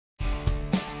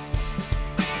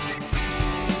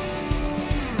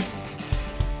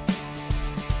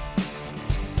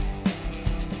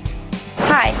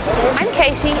I'm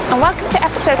Katie and welcome to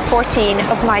episode 14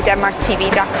 of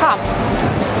mydenmarktv.com.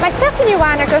 Myself and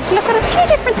Joanne are going to look at a few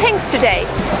different things today,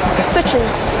 such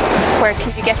as where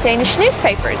can you get Danish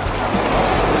newspapers?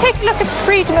 Take a look at the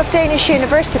freedom of Danish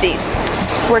universities.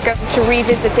 We're going to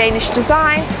revisit Danish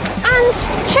design and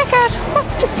check out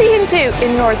what's to see and do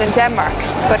in northern Denmark.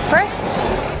 But first...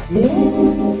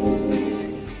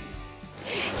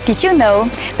 Did you know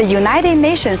the United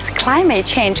Nations Climate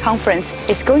Change Conference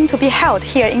is going to be held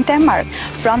here in Denmark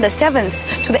from the 7th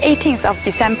to the 18th of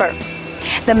December?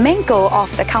 The main goal of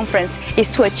the conference is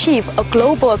to achieve a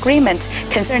global agreement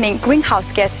concerning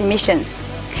greenhouse gas emissions.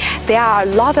 There are a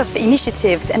lot of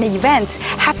initiatives and events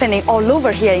happening all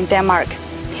over here in Denmark.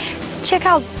 Check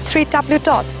out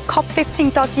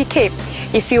www.cop15.dk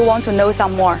if you want to know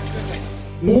some more.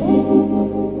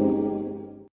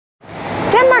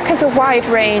 Denmark has a wide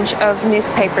range of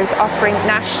newspapers offering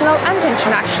national and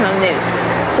international news,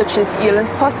 such as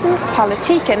Jyllands-Posten,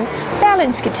 Politiken,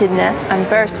 Berlingske Tidende and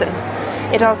Børsen.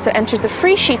 It also entered the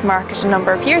free sheet market a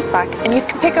number of years back, and you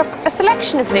can pick up a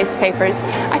selection of newspapers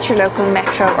at your local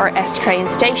metro or S-train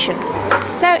station.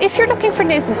 Now, if you're looking for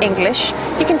news in English,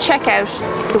 you can check out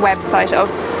the website of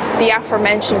the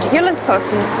aforementioned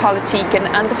Jyllands-Posten, Politiken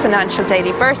and the financial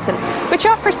daily Børsen, which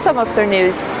offers some of their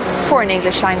news for an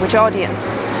English language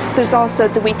audience. There's also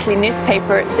the weekly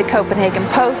newspaper, the Copenhagen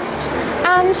Post,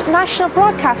 and national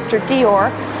broadcaster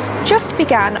DR just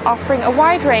began offering a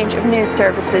wide range of news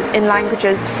services in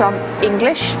languages from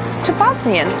English to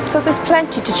Bosnian, so there's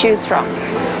plenty to choose from.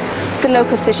 The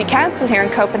local city council here in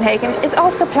Copenhagen is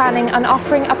also planning on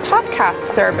offering a podcast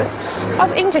service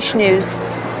of English news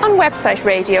on website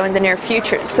radio in the near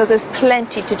future, so there's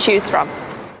plenty to choose from.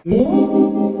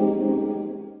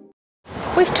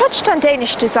 We've touched on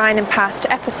Danish design in past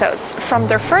episodes, from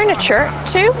their furniture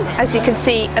to, as you can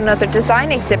see, another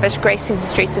design exhibit gracing the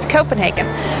streets of Copenhagen.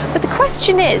 But the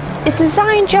question is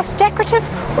design just decorative,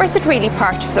 or is it really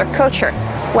part of their culture?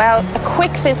 Well, a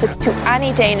quick visit to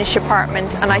any Danish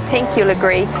apartment, and I think you'll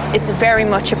agree, it's very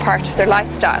much a part of their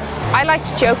lifestyle. I like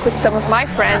to joke with some of my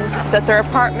friends that their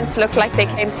apartments look like they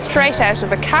came straight out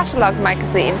of a catalogue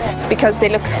magazine because they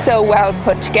look so well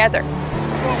put together.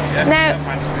 Now,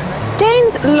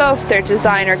 Danes love their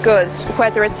designer goods,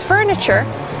 whether it's furniture,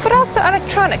 but also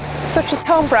electronics, such as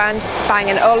home brand Bang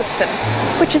 & Olufsen,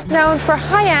 which is known for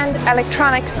high-end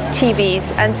electronics,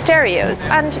 TVs and stereos,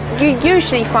 and you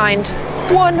usually find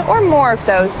one or more of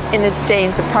those in a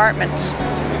Dane's apartment.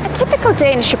 A typical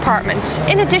Danish apartment,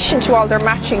 in addition to all their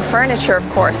matching furniture of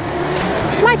course,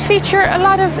 might feature a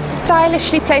lot of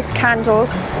stylishly placed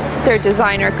candles, their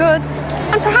designer goods,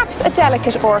 and perhaps a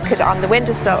delicate orchid on the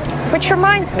windowsill. Which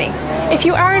reminds me, if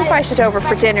you are invited over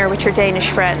for dinner with your Danish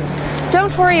friends,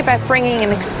 don't worry about bringing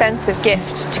an expensive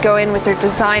gift to go in with their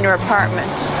designer apartment.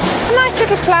 A nice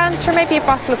little plant or maybe a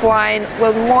bottle of wine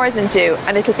will more than do,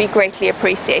 and it'll be greatly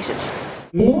appreciated.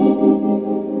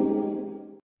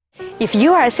 If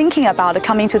you are thinking about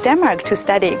coming to Denmark to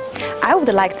study, I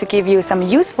would like to give you some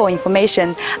useful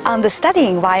information on the study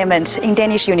environment in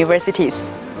Danish universities.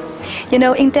 You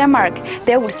know, in Denmark,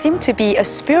 there would seem to be a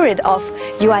spirit of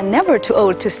you are never too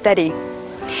old to study.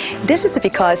 This is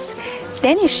because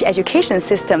Danish education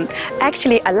system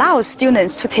actually allows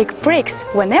students to take breaks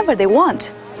whenever they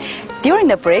want. During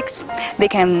the breaks, they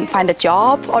can find a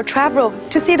job or travel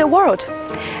to see the world.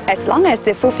 As long as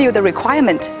they fulfill the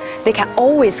requirement, they can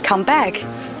always come back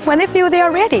when they feel they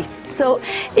are ready. So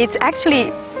it's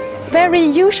actually very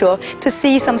usual to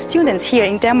see some students here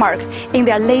in Denmark in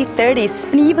their late 30s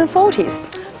and even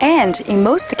 40s. And in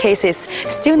most cases,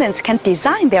 students can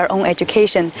design their own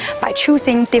education by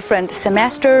choosing different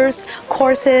semesters,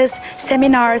 courses,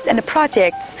 seminars and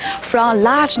projects from a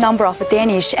large number of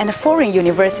Danish and foreign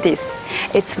universities.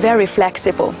 It's very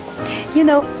flexible. You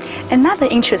know, another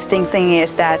interesting thing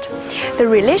is that the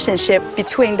relationship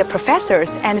between the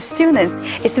professors and students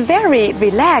is very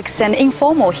relaxed and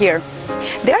informal here.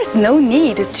 There is no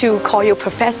need to call you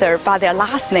professor by their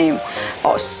last name,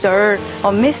 or sir,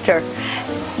 or mister.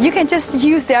 You can just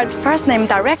use their first name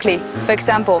directly. For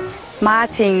example,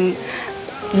 Martin,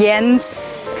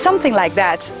 Jens, something like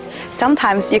that.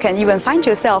 Sometimes you can even find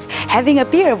yourself having a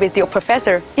beer with your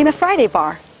professor in a Friday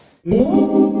bar.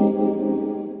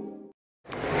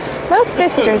 Most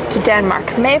visitors to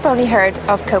Denmark may have only heard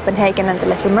of Copenhagen and the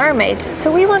Little Mermaid,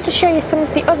 so we want to show you some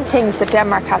of the other things that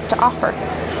Denmark has to offer.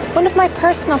 One of my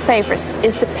personal favourites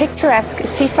is the picturesque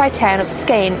seaside town of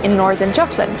Skagen in northern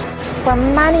Jutland, where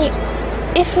many,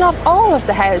 if not all of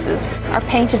the houses, are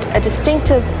painted a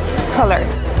distinctive colour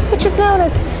which is known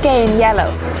as Skagen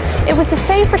yellow. It was a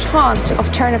favourite haunt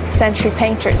of turn-of-the-century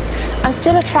painters and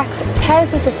still attracts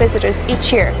thousands of visitors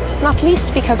each year, not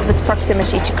least because of its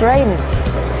proximity to Skagen.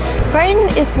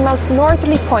 Skagen is the most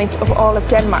northerly point of all of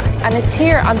Denmark, and it's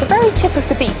here on the very tip of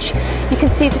the beach. You can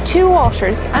see the two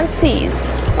waters and seas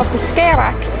of the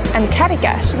Skagen and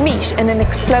Kattegat meet in an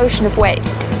explosion of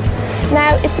waves.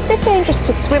 Now, it's a bit dangerous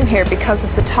to swim here because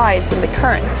of the tides and the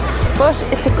currents, but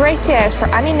it's a great day out for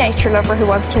any nature lover who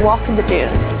wants to walk in the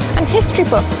dunes, and history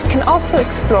buffs can also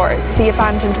explore the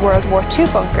abandoned World War II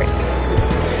bunkers.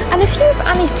 And if you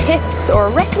have any tips or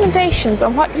recommendations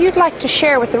on what you'd like to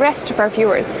share with the rest of our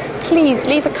viewers, please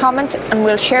leave a comment and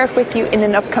we'll share it with you in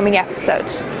an upcoming episode.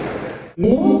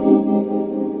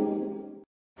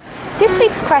 This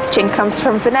week's question comes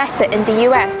from Vanesa in the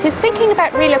US, who's thinking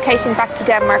about relocating back to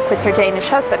Denmark with her Danish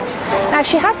husband. Now,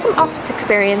 she has some office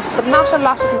experience but not a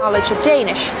lot of knowledge of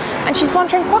Danish, and she's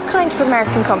wondering what kind of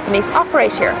American companies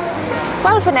operate here.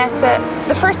 Well, Vanesa,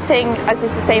 the first thing, as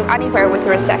is the same anywhere with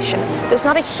the recession, there's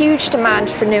not a huge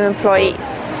demand for new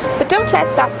employees. But don't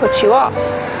let that put you off.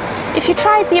 If you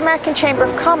tried the American Chamber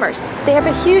of Commerce, they have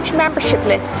a huge membership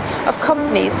list of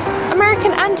companies,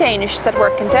 American and Danish, that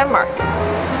work in Denmark.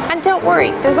 And don't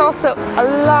worry, there's also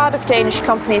a lot of Danish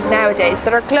companies nowadays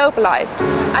that are globalized,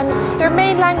 and their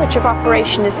main language of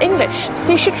operation is English,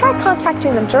 so you should try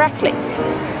contacting them directly.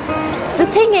 The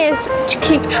thing is to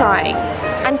keep trying.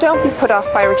 And don't be put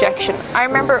off by rejection. I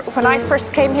remember when I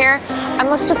first came here, I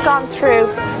must have gone through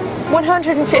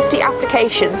 150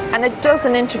 applications and a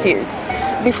dozen interviews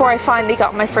before I finally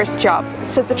got my first job.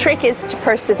 So the trick is to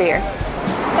persevere.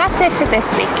 That's it for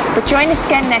this week, but join us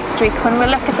again next week when we'll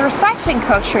look at the recycling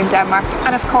culture in Denmark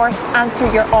and of course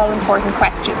answer your all-important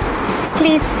questions.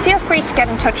 Please feel free to get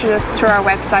in touch with us through our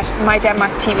website,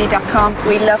 mydenmarktv.com.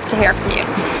 We love to hear from you.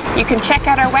 You can check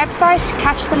out our website,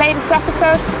 catch the latest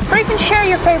episode, or even share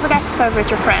your favourite episode with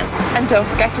your friends. And don't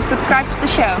forget to subscribe to the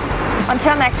show.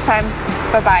 Until next time,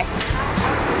 bye-bye.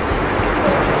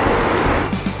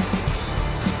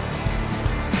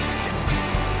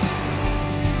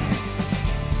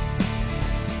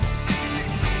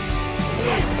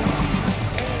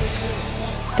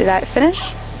 Did I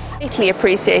finish? Greatly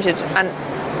appreciated, and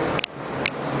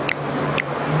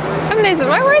I'm losing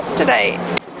my words today.